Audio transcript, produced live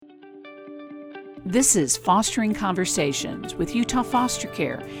This is Fostering Conversations with Utah Foster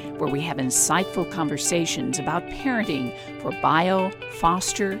Care, where we have insightful conversations about parenting for bio,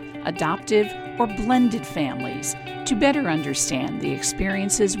 foster, adoptive, or blended families to better understand the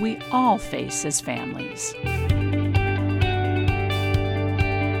experiences we all face as families.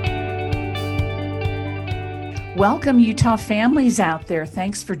 Welcome, Utah families out there.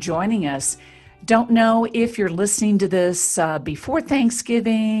 Thanks for joining us. Don't know if you're listening to this before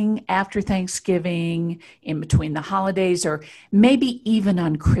Thanksgiving, after Thanksgiving, in between the holidays, or maybe even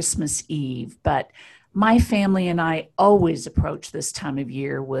on Christmas Eve. But my family and I always approach this time of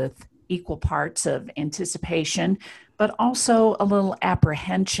year with equal parts of anticipation, but also a little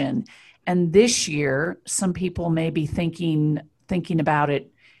apprehension. And this year, some people may be thinking about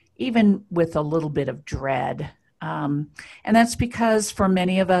it even with a little bit of dread. And that's because for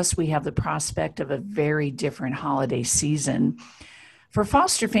many of us, we have the prospect of a very different holiday season. For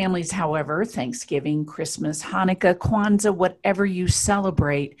foster families, however, Thanksgiving, Christmas, Hanukkah, Kwanzaa, whatever you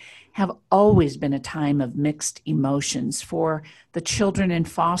celebrate, have always been a time of mixed emotions for the children in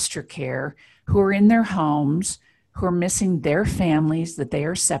foster care who are in their homes, who are missing their families that they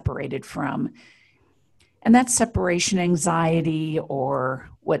are separated from. And that separation anxiety, or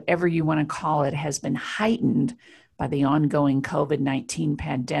whatever you want to call it, has been heightened by the ongoing COVID-19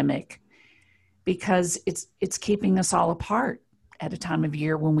 pandemic because it's keeping us all apart at a time of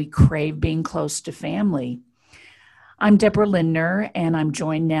year when we crave being close to family. I'm Deborah Lindner, and I'm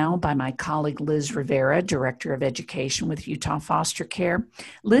joined now by my colleague Liz Rivera, Director of Education with Utah Foster Care.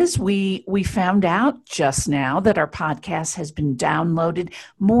 Liz, we found out just now that our podcast has been downloaded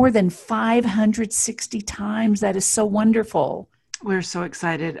more than 560 times. That is so wonderful. We're so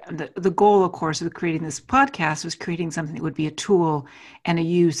excited. The goal, of course, of creating this podcast was creating something that would be a tool and a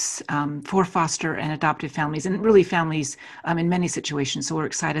use for foster and adoptive families, and really families in many situations. So we're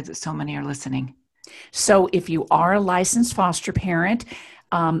excited that so many are listening. So if you are a licensed foster parent,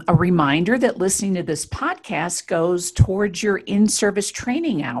 a reminder that listening to this podcast goes towards your in-service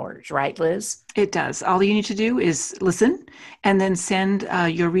training hours, right, Liz? It does. All you need to do is listen and then send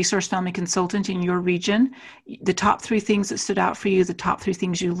your resource family consultant in your region the top 3 things that stood out for you, the top 3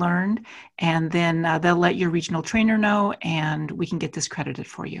 things you learned, and then they'll let your regional trainer know, and we can get this credited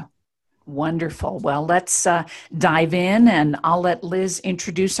for you. Wonderful. Well, let's dive in, and I'll let Liz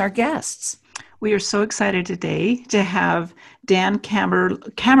introduce our guests. We are so excited today to have Dan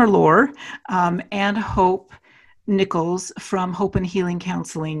Kammerlor and Hope Nichols from Hope and Healing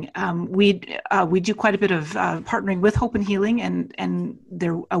Counseling. We do quite a bit of partnering with Hope and Healing, and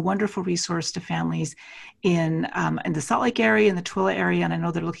they're a wonderful resource to families in the Salt Lake area, in the Tooele area, and I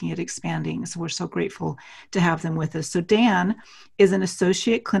know they're looking at expanding. So we're so grateful to have them with us. So Dan is an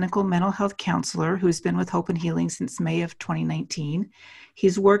associate clinical mental health counselor who's been with Hope and Healing since May of 2019.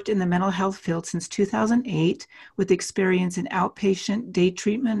 He's worked in the mental health field since 2008 with experience in outpatient, day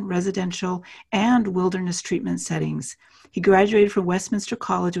treatment, residential, and wilderness treatment settings. He graduated from Westminster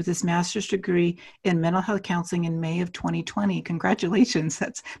College with his master's degree in mental health counseling in May of 2020. Congratulations.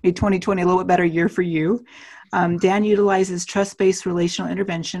 That's made 2020 a little bit better year for you. Dan utilizes trust-based relational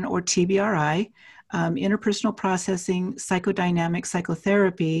intervention, or TBRI, interpersonal processing, psychodynamic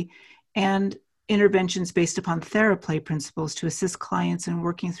psychotherapy, and interventions based upon TheraPlay principles to assist clients in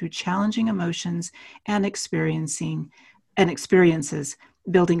working through challenging emotions and experiences,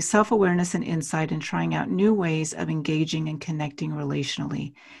 building self-awareness and insight, and trying out new ways of engaging and connecting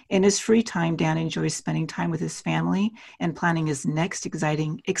relationally. In his free time, Dan enjoys spending time with his family and planning his next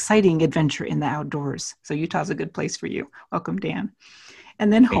exciting adventure in the outdoors. So Utah's a good place for you. Welcome, Dan.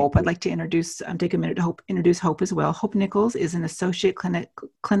 And then Hope, I'd like to take a minute to introduce Hope as well. Hope Nichols is an associate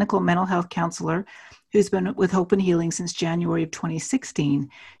clinical mental health counselor who's been with Hope and Healing since January of 2016.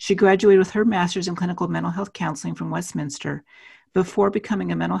 She graduated with her master's in clinical mental health counseling from Westminster. Before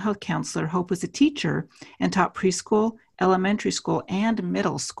becoming a mental health counselor, Hope was a teacher and taught preschool, elementary school, and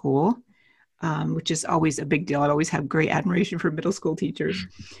middle school, which is always a big deal. I always have great admiration for middle school teachers.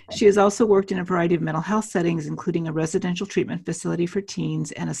 She has also worked in a variety of mental health settings, including a residential treatment facility for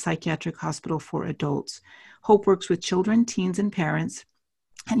teens and a psychiatric hospital for adults. Hope works with children, teens, and parents,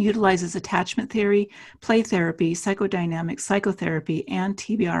 and utilizes attachment theory, play therapy, psychodynamic psychotherapy, and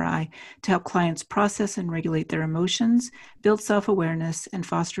TBRI to help clients process and regulate their emotions, build self-awareness, and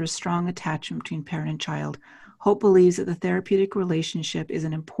foster a strong attachment between parent and child. Hope believes that the therapeutic relationship is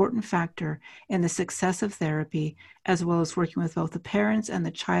an important factor in the success of therapy, as well as working with both the parents and the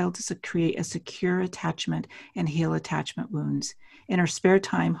child to create a secure attachment and heal attachment wounds. In her spare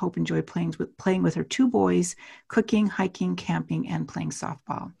time, Hope enjoyed playing with her two boys, cooking, hiking, camping, and playing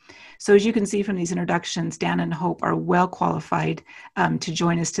softball. So as you can see from these introductions, Dan and Hope are well qualified to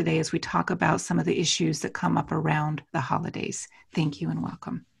join us today as we talk about some of the issues that come up around the holidays. Thank you and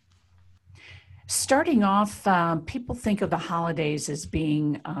welcome. Starting off, people think of the holidays as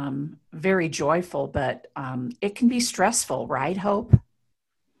being very joyful, but it can be stressful, right, Hope?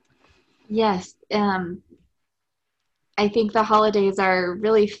 Yes. I think the holidays are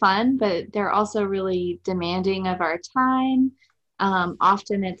really fun, but they're also really demanding of our time.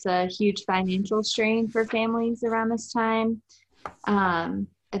 Often it's a huge financial strain for families around this time.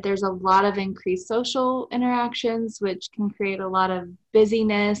 There's a lot of increased social interactions, which can create a lot of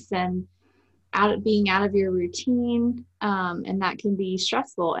busyness and being out of your routine, and that can be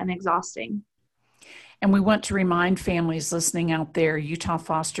stressful and exhausting. And we want to remind families listening out there, Utah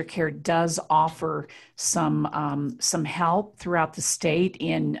Foster Care does offer some help throughout the state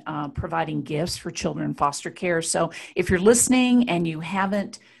in providing gifts for children in foster care. So if you're listening and you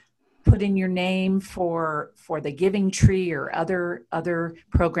haven't put in your name for the Giving Tree or other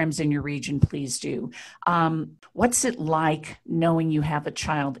programs in your region, please do. What's it like knowing you have a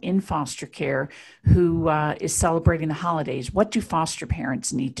child in foster care who is celebrating the holidays? What do foster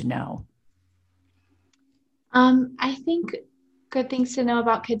parents need to know? I think good things to know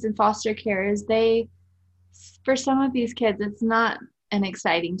about kids in foster care is for some of these kids, it's not an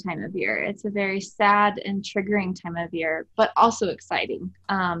exciting time of year. It's a very sad and triggering time of year, but also exciting.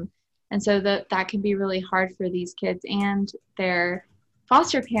 And so that can be really hard for these kids and their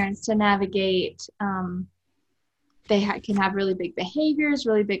foster parents to navigate. They can have really big behaviors,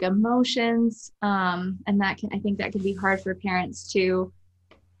 really big emotions, and I think that can be hard for parents to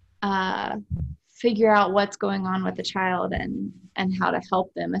figure out what's going on with the child and how to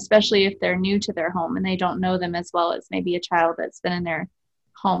help them, especially if they're new to their home and they don't know them as well as maybe a child that's been in their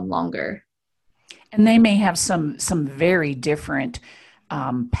home longer. And they may have some very different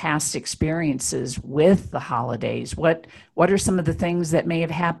past experiences with the holidays. What are some of the things that may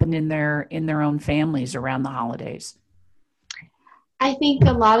have happened in their own families around the holidays? I think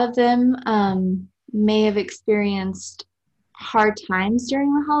a lot of them may have experienced hard times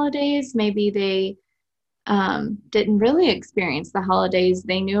during the holidays. Maybe they didn't really experience the holidays.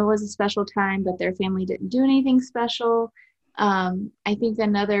 They knew it was a special time, but their family didn't do anything special. I think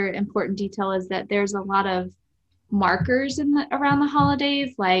another important detail is that there's a lot of markers around the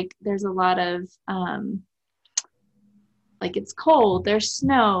holidays. Like there's a lot of like it's cold, there's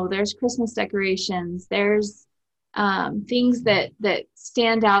snow, there's Christmas decorations, there's things that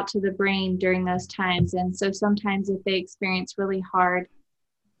stand out to the brain during those times. And so sometimes if they experience really hard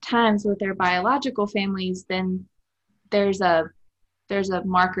times with their biological families, then there's a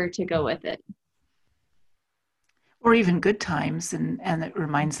marker to go with it. Or even good times, and it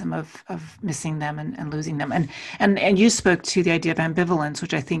reminds them of missing them and losing them. And you spoke to the idea of ambivalence,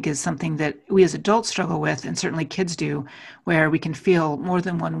 which I think is something that we as adults struggle with, and certainly kids do, where we can feel more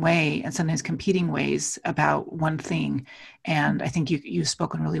than one way and sometimes competing ways about one thing. And I think you've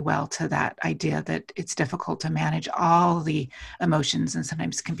spoken really well to that idea that it's difficult to manage all the emotions and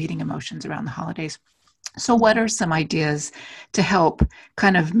sometimes competing emotions around the holidays. So what are some ideas to help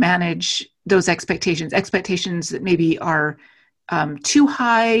kind of manage those expectations that maybe are too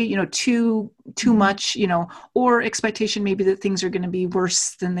high, too much, or expectation maybe that things are going to be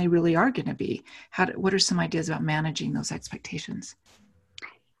worse than they really are going to be? What are some ideas about managing those expectations?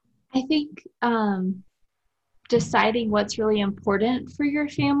 I think deciding what's really important for your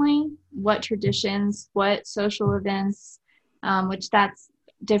family, what traditions, what social events, which that's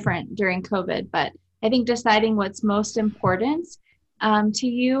different during COVID, but I think deciding what's most important to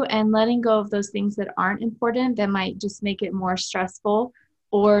you and letting go of those things that aren't important that might just make it more stressful,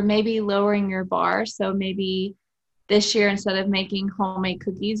 or maybe lowering your bar. So maybe this year, instead of making homemade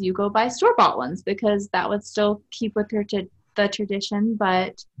cookies, you go buy store-bought ones, because that would still keep with the tradition,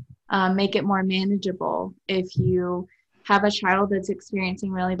 but make it more manageable if you have a child that's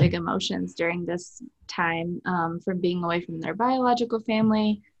experiencing really big emotions during this time, from being away from their biological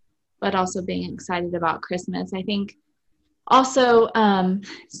family, but also being excited about Christmas. I think also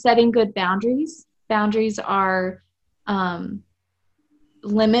setting good boundaries. Boundaries are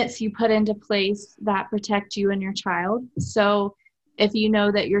limits you put into place that protect you and your child. So if you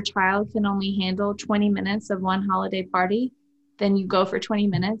know that your child can only handle 20 minutes of one holiday party, then you go for 20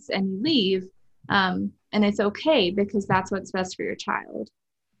 minutes and you leave. And it's okay, because that's what's best for your child.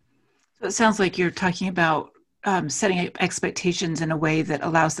 So it sounds like you're talking about setting expectations in a way that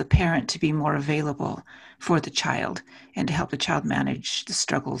allows the parent to be more available for the child and to help the child manage the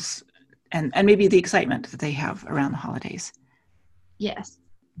struggles and maybe the excitement that they have around the holidays. Yes.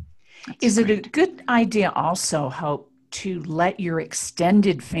 Is it a good idea also, Hope, to let your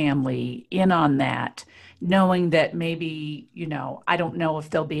extended family in on that, knowing that maybe, I don't know if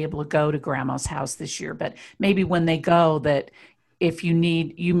they'll be able to go to grandma's house this year, but maybe when they go, that if you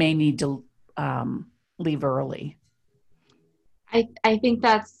may need to leave early. I think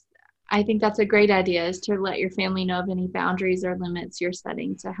that's a great idea, is to let your family know of any boundaries or limits you're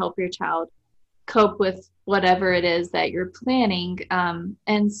setting to help your child cope with whatever it is that you're planning,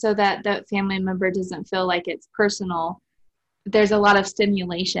 and so that that family member doesn't feel like it's personal. There's a lot of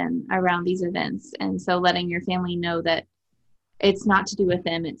stimulation around these events, and so letting your family know that it's not to do with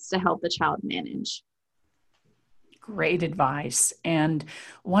them, it's to help the child manage. Great advice. And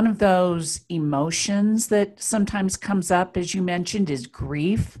one of those emotions that sometimes comes up, as you mentioned, is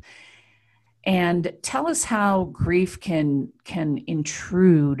grief. And tell us how grief can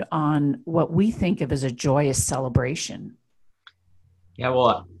intrude on what we think of as a joyous celebration. Yeah,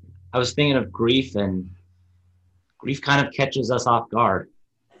 well, I was thinking of grief, and grief kind of catches us off guard.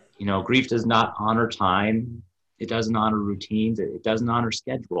 Grief does not honor time. It doesn't honor routines. It doesn't honor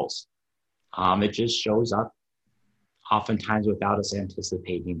schedules. It just shows up oftentimes without us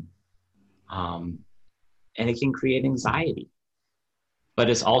anticipating. And it can create anxiety. But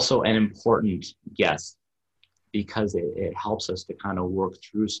it's also an important guest because it helps us to kind of work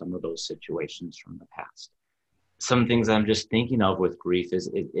through some of those situations from the past. Some things I'm just thinking of with grief is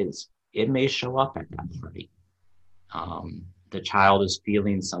it may show up at that party. The child is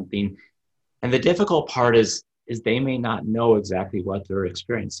feeling something, and the difficult part is they may not know exactly what they're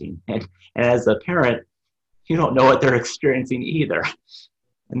experiencing. And as a parent, you don't know what they're experiencing either.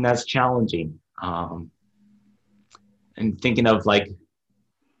 And that's challenging. And thinking of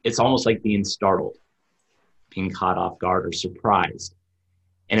it's almost like being startled, being caught off guard or surprised.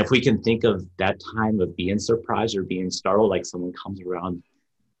 And if we can think of that time of being surprised or being startled, like someone comes around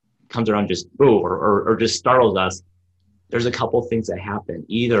just boo or just startles us, there's a couple things that happen.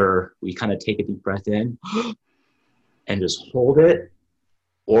 Either we kind of take a deep breath in and just hold it,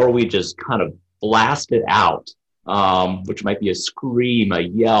 or we just kind of blast it out, which might be a scream, a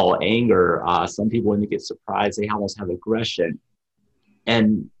yell, anger. Some people, when they get surprised, they almost have aggression.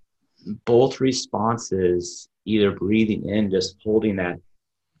 And both responses, either breathing in, just holding that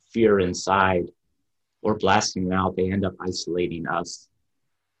fear inside, or blasting it out, they end up isolating us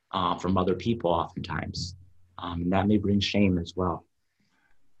from other people oftentimes. And that may bring shame as well.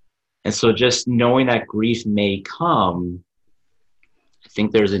 And so just knowing that grief may come, I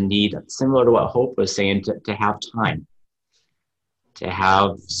think there's a need, similar to what Hope was saying, to have time, to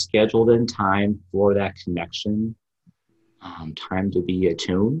have scheduled in time for that connection, time to be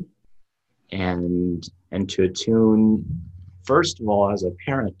attuned, and to attune, first of all, as a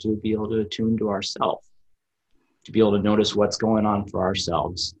parent, to be able to attune to ourselves, to be able to notice what's going on for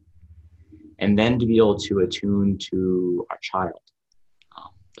ourselves, and then to be able to attune to our child,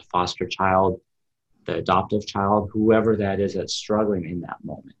 the foster child, the adoptive child, whoever that is that's struggling in that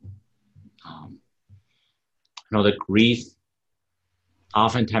moment. I know that grief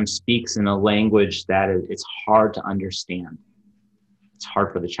oftentimes speaks in a language that it's hard to understand. It's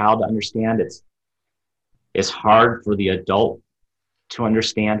hard for the child to understand. It's hard for the adult to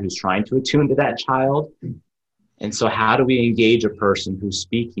understand who's trying to attune to that child. And so how do we engage a person who's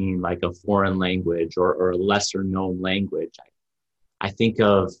speaking like a foreign language or a lesser known language? I think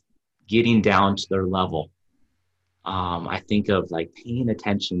of getting down to their level. I think of paying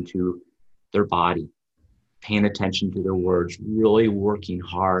attention to their body, paying attention to their words, really working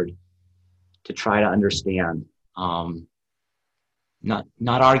hard to try to understand, not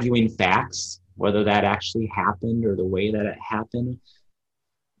arguing facts, whether that actually happened or the way that it happened,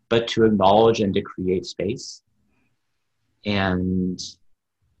 but to acknowledge and to create space and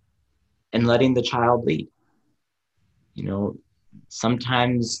letting the child lead.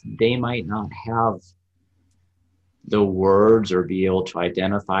 Sometimes they might not have the words or be able to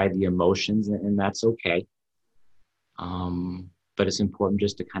identify the emotions, and that's okay. But it's important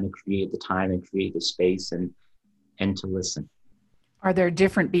just to kind of create the time and create the space and to listen. Are there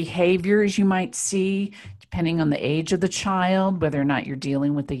different behaviors you might see depending on the age of the child, whether or not you're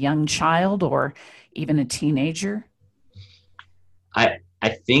dealing with a young child or even a teenager? I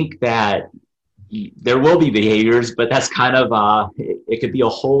think that there will be behaviors, but that's kind of, it could be a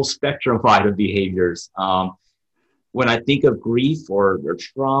whole spectrum wide of behaviors. When I think of grief or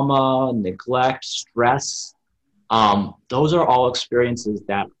trauma, neglect, stress, those are all experiences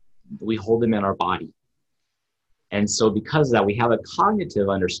that we hold them in our body. And so because of that, we have a cognitive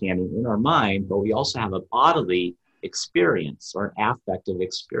understanding in our mind, but we also have a bodily experience or an affective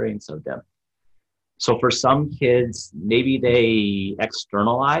experience of them. So for some kids, maybe they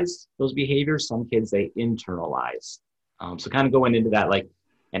externalize those behaviors. Some kids, they internalize. So kind of going into that, like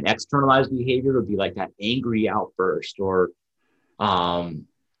an externalized behavior would be like that angry outburst, or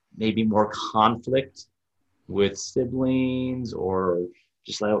maybe more conflict with siblings, or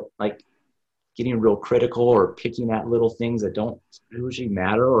just like getting real critical or picking at little things that don't usually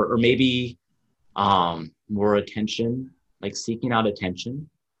matter, or maybe more attention, like seeking out attention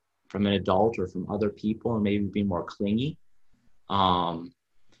from an adult or from other people, or maybe being more clingy.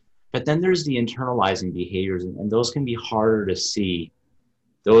 But then there's the internalizing behaviors, and those can be harder to see.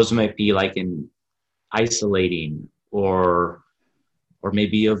 Those might be like in isolating or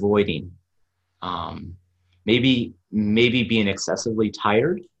maybe avoiding, maybe being excessively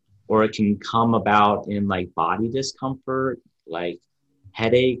tired, or it can come about in like body discomfort, like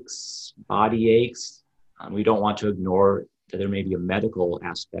headaches, body aches. We don't want to ignore that there may be a medical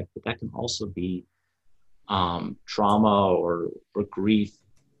aspect, but that can also be trauma or grief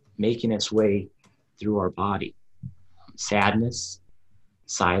making its way through our body. Sadness,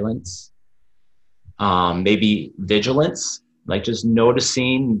 silence, maybe vigilance, like just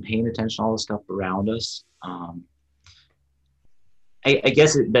noticing and paying attention to all the stuff around us. I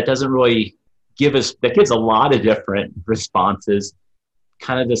guess that doesn't really that gives a lot of different responses.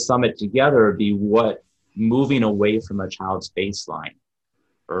 Kind of to sum it together would be what moving away from a child's baseline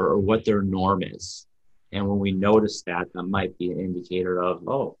or what their norm is. And when we notice that might be an indicator of,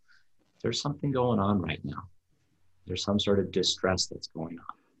 oh, there's something going on right now. There's some sort of distress that's going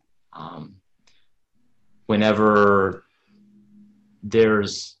on. Whenever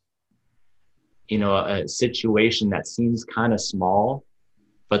there's, a situation that seems kind of small,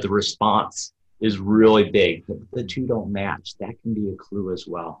 but the response is really big, the two don't match, that can be a clue as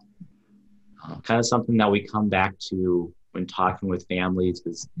well. Kind of something that we come back to when talking with families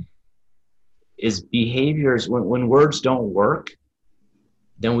is behaviors. When words don't work,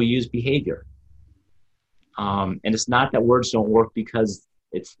 then we use behavior. And it's not that words don't work because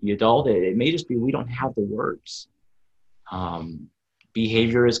it's the adult. It may just be we don't have the words.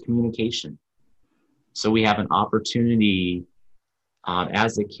 Behavior is communication. So we have an opportunity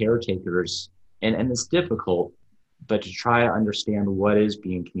as the caretakers, and it's difficult, but to try to understand what is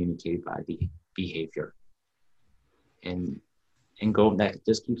being communicated by the behavior. And that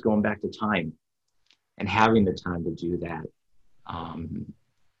just keeps going back to time and having the time to do that,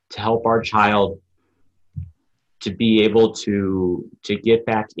 to help our child to be able to get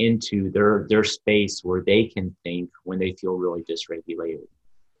back into their space where they can think when they feel really dysregulated.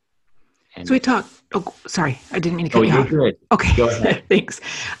 And so we talked, sorry, I didn't mean to cut you off. Good. Okay, go ahead. Thanks.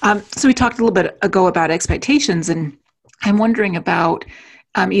 So we talked a little bit ago about expectations, and I'm wondering about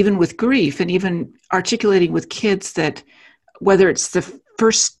even with grief and even articulating with kids that whether it's the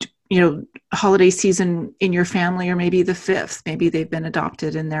first, holiday season in your family, or maybe the fifth, maybe they've been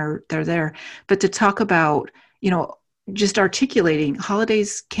adopted and they're there, but to talk about, just articulating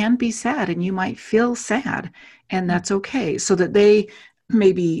holidays can be sad and you might feel sad, and that's okay. So that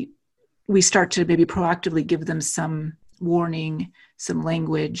we start to maybe proactively give them some warning, some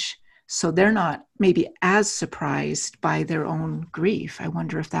language, so they're not maybe as surprised by their own grief. I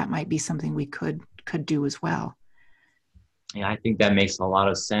wonder if that might be something we could do as well. Yeah, I think that makes a lot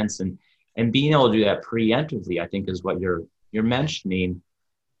of sense. And being able to do that preemptively, I think, is what you're mentioning,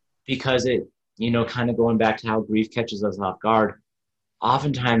 because it, kind of going back to how grief catches us off guard,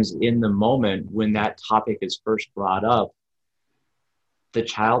 oftentimes in the moment when that topic is first brought up, the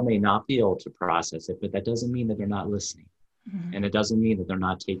child may not be able to process it, but that doesn't mean that they're not listening. Mm-hmm. And it doesn't mean that they're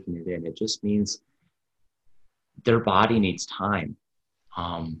not taking it in. It just means their body needs time.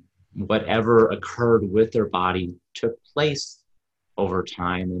 Whatever occurred with their body took place over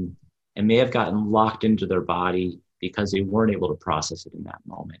time and may have gotten locked into their body because they weren't able to process it in that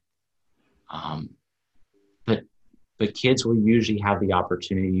moment. But kids will usually have the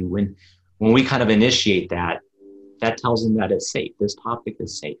opportunity when we kind of initiate that tells them that it's safe. This topic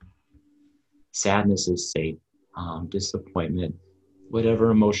is safe. Sadness is safe. Disappointment, whatever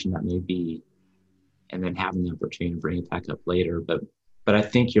emotion that may be, and then having the opportunity to bring it back up later. But I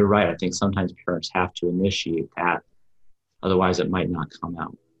think you're right. I think sometimes parents have to initiate that. Otherwise, it might not come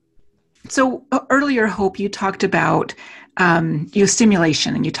out. So earlier, Hope, you talked about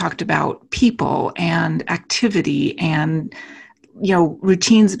stimulation, and you talked about people and activity and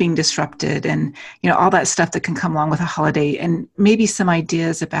routines being disrupted, and all that stuff that can come along with a holiday, and maybe some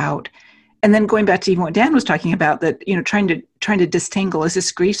ideas about. And then going back to even what Dan was talking about, that trying trying to disentangle, is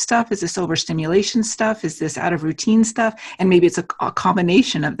this grief stuff? Is this overstimulation stuff? Is this out of routine stuff? And maybe it's a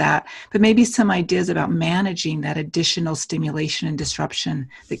combination of that, but maybe some ideas about managing that additional stimulation and disruption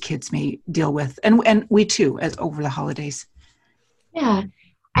that kids may deal with. And we too, as over the holidays. Yeah.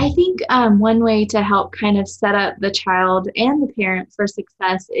 I think one way to help kind of set up the child and the parent for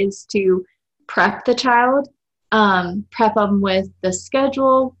success is to prep the child, prep them with the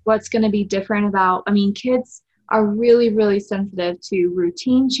schedule, what's going to be different about, kids are really, really sensitive to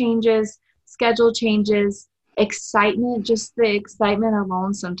routine changes, schedule changes, excitement. Just the excitement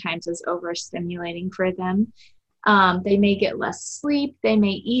alone sometimes is overstimulating for them. They may get less sleep. They may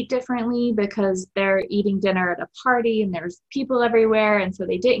eat differently because they're eating dinner at a party and there's people everywhere. And so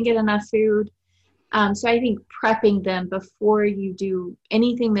they didn't get enough food. So I think prepping them before you do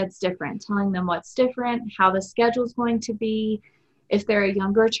anything that's different, telling them what's different, how the schedule is going to be. If they're a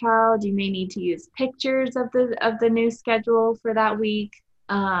younger child, you may need to use pictures of the new schedule for that week.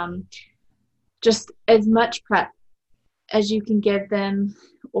 Just as much prep as you can give them,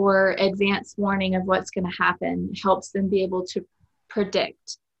 or advance warning of what's going to happen, helps them be able to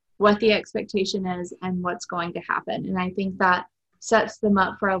predict what the expectation is and what's going to happen. And I think that sets them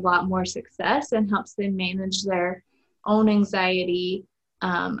up for a lot more success and helps them manage their own anxiety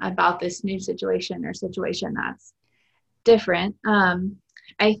about this new situation or situation that's different.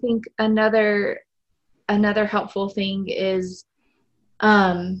 I think another helpful thing is,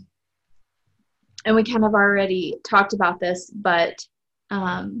 and we kind of already talked about this, but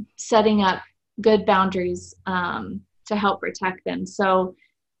setting up good boundaries to help protect them. So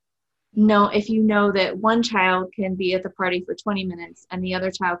if you know that one child can be at the party for 20 minutes and the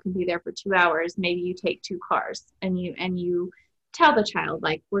other child can be there for 2 hours, maybe you take 2 cars and you tell the child,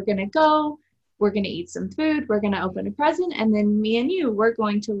 like, we're going to go, we're going to eat some food, we're going to open a present, and then me and you, we're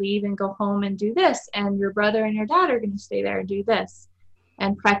going to leave and go home and do this, and your brother and your dad are going to stay there and do this,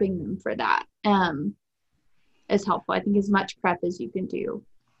 and prepping them for that is helpful. I think as much prep as you can do.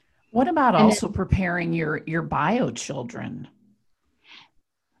 What about also preparing your bio children?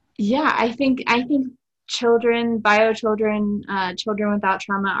 Yeah, I think children without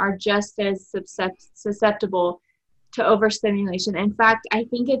trauma are just as susceptible to overstimulation. In fact, I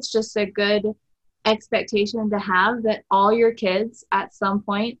think it's just a good expectation to have that all your kids at some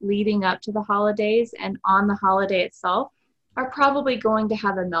point leading up to the holidays and on the holiday itself are probably going to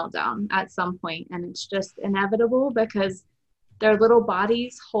have a meltdown at some point. And it's just inevitable because their little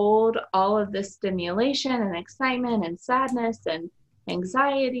bodies hold all of this stimulation and excitement and sadness and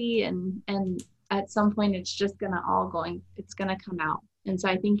anxiety, and at some point it's just gonna come out. And so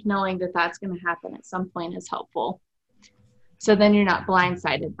I think knowing that that's going to happen at some point is helpful, so then you're not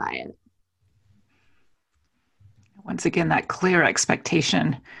blindsided by it. Once again, that clear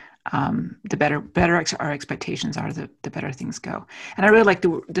expectation, the better our expectations are, the better things go. And I really like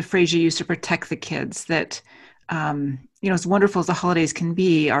the phrase you used, to protect the kids, that as wonderful as the holidays can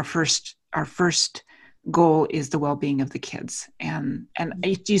be, our first goal is the well-being of the kids. And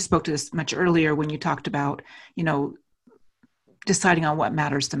you spoke to this much earlier when you talked about, deciding on what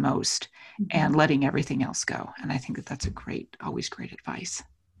matters the most, mm-hmm. and letting everything else go. And I think that that's always great advice,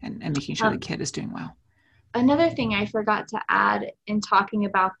 and making sure the kid is doing well. Another thing I forgot to add in talking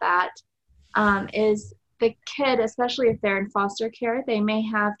about that is the kid, especially if they're in foster care, they may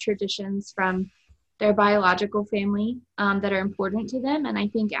have traditions from their biological family that are important to them. And I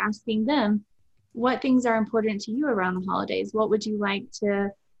think asking them, what things are important to you around the holidays? What would you like to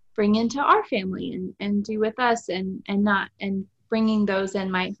bring into our family and do with us, and bringing those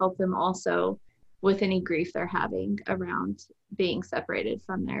in might help them also with any grief they're having around being separated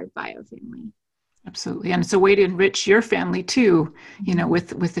from their bio family. Absolutely. And it's a way to enrich your family too,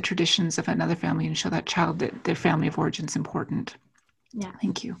 with the traditions of another family, and show that child that their family of origin is important. Yeah.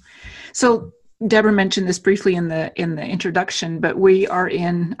 Thank you. So Deborah mentioned this briefly in the introduction, but we are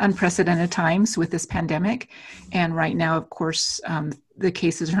in unprecedented times with this pandemic. And right now, of course, the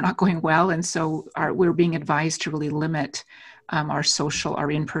cases are not going well. And so we're being advised to really limit our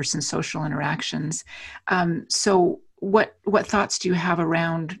in-person social interactions. So what thoughts do you have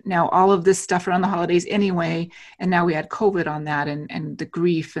around now all of this stuff around the holidays anyway, and now we had COVID on that, and the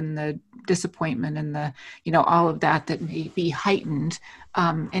grief and the disappointment and the all of that may be heightened?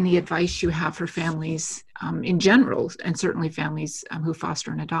 Any advice you have for families in general, and certainly families who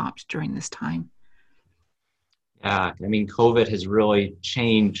foster and adopt during this time? Yeah, COVID has really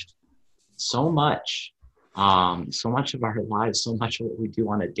changed so much of our lives, so much of what we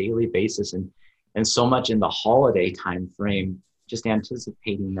do on a daily basis, and so much in the holiday time frame, just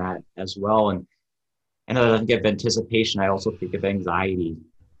anticipating that as well. And I think of anticipation, I also think of anxiety.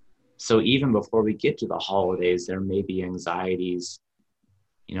 So even before we get to the holidays, there may be anxieties.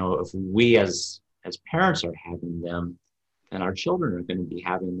 If we as parents are having them, then our children are going to be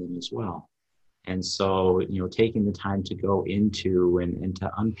having them as well. And so, taking the time to go into and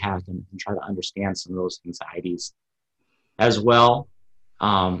to unpack and try to understand some of those anxieties as well.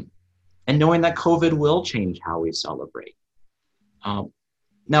 And knowing that COVID will change how we celebrate.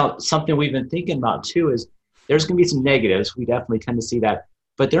 Now, something we've been thinking about too is there's going to be some negatives. We definitely tend to see that,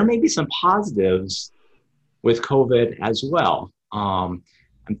 but there may be some positives with COVID as well.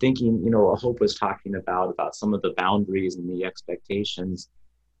 I'm thinking, Hope was talking about some of the boundaries and the expectations.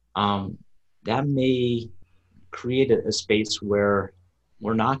 That may create a space where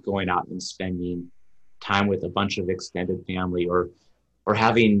we're not going out and spending time with a bunch of extended family or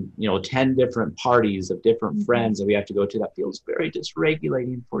having 10 different parties of different friends that we have to go to. That feels very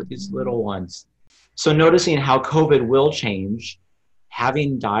dysregulating for these little ones. So noticing how COVID will change,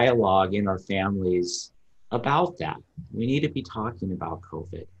 having dialogue in our families about that. We need to be talking about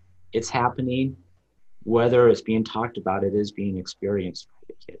COVID. It's happening. Whether it's being talked about, it is being experienced by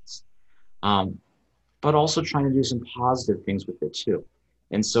the kids. But also trying to do some positive things with it too.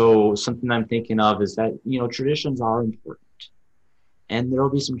 And so something I'm thinking of is that, traditions are important. And there will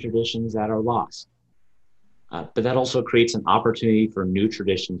be some traditions that are lost. But that also creates an opportunity for new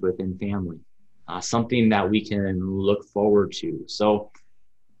traditions within family, something that we can look forward to. So,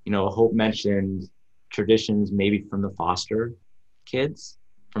 Hope mentioned traditions maybe from the foster kids,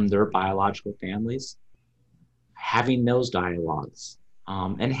 from their biological families, having those dialogues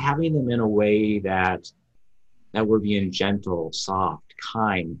and having them in a way that we're being gentle, soft,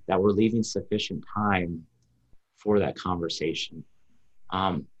 kind, that we're leaving sufficient time for that conversation.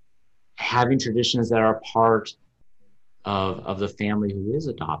 Having traditions that are part of the family who is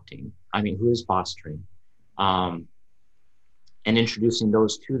who is fostering, and introducing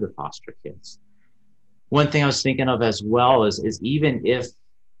those to the foster kids. One thing I was thinking of as well is even if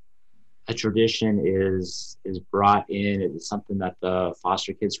a tradition is brought in, it's something that the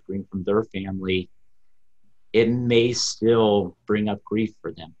foster kids bring from their family, it may still bring up grief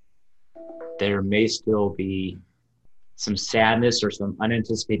for them. There may still be some sadness or some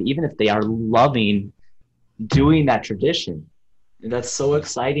unanticipated, even if they are loving doing that tradition. And that's so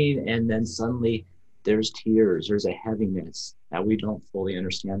exciting. And then suddenly there's tears, there's a heaviness that we don't fully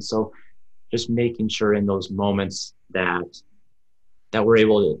understand. So just making sure in those moments that we're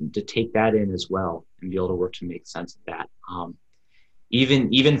able to take that in as well and be able to work to make sense of that.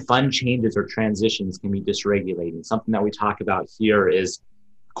 Even fun changes or transitions can be dysregulating. Something that we talk about here is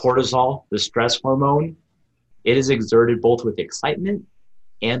cortisol, the stress hormone. It is exerted both with excitement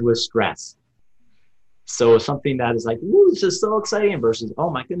and with stress. So something that is like, ooh, this is so exciting versus, oh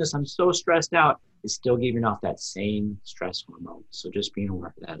my goodness, I'm so stressed out, is still giving off that same stress hormone. So just being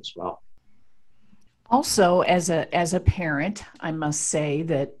aware of that as well. Also, as a parent, I must say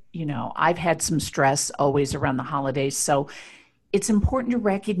that, I've had some stress always around the holidays. So it's important to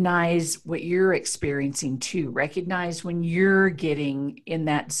recognize what you're experiencing too. Recognize when you're getting in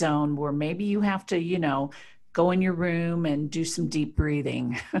that zone where maybe you have to, go in your room and do some deep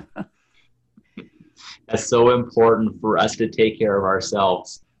breathing. That's so important for us to take care of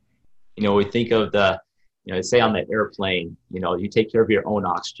ourselves. We think of say on the airplane, you take care of your own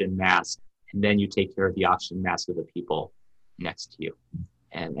oxygen mask, and then you take care of the oxygen mask of the people next to you.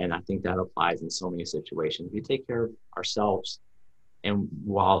 And I think that applies in so many situations. We take care of ourselves and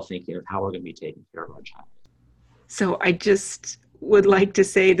while thinking of how we're going to be taking care of our child. So I just would like to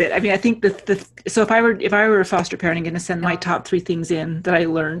say that, I think so if I were a foster parent and going to send my top 3 things in that I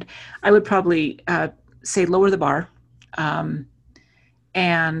learned, I would probably say lower the bar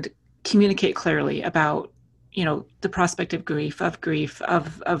and communicate clearly about, the prospect of grief,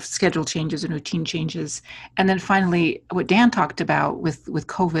 of schedule changes and routine changes. And then finally, what Dan talked about with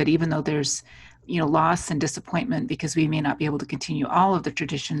COVID, even though there's, loss and disappointment because we may not be able to continue all of the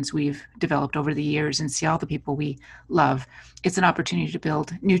traditions we've developed over the years and see all the people we love, it's an opportunity to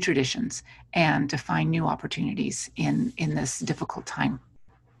build new traditions and to find new opportunities in this difficult time.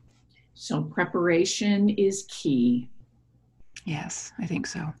 So preparation is key. Yes, I think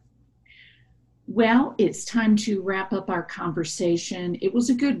so. Well, it's time to wrap up our conversation. It was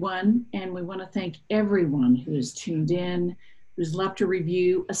a good one, and we want to thank everyone who has tuned in, who's left a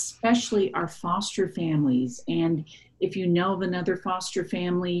review, especially our foster families. And if you know of another foster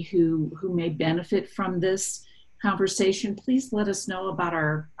family who may benefit from this conversation, please let us know about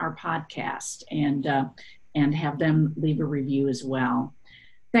our podcast and have them leave a review as well.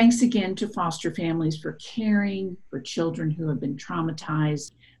 Thanks again to foster families for caring for children who have been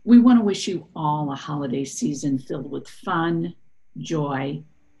traumatized. We want to wish you all a holiday season filled with fun, joy,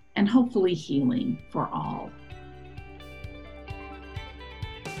 and hopefully healing for all.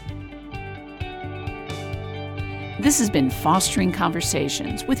 This has been Fostering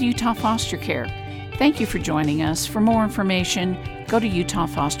Conversations with Utah Foster Care. Thank you for joining us. For more information, go to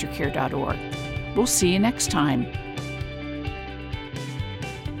utahfostercare.org. We'll see you next time.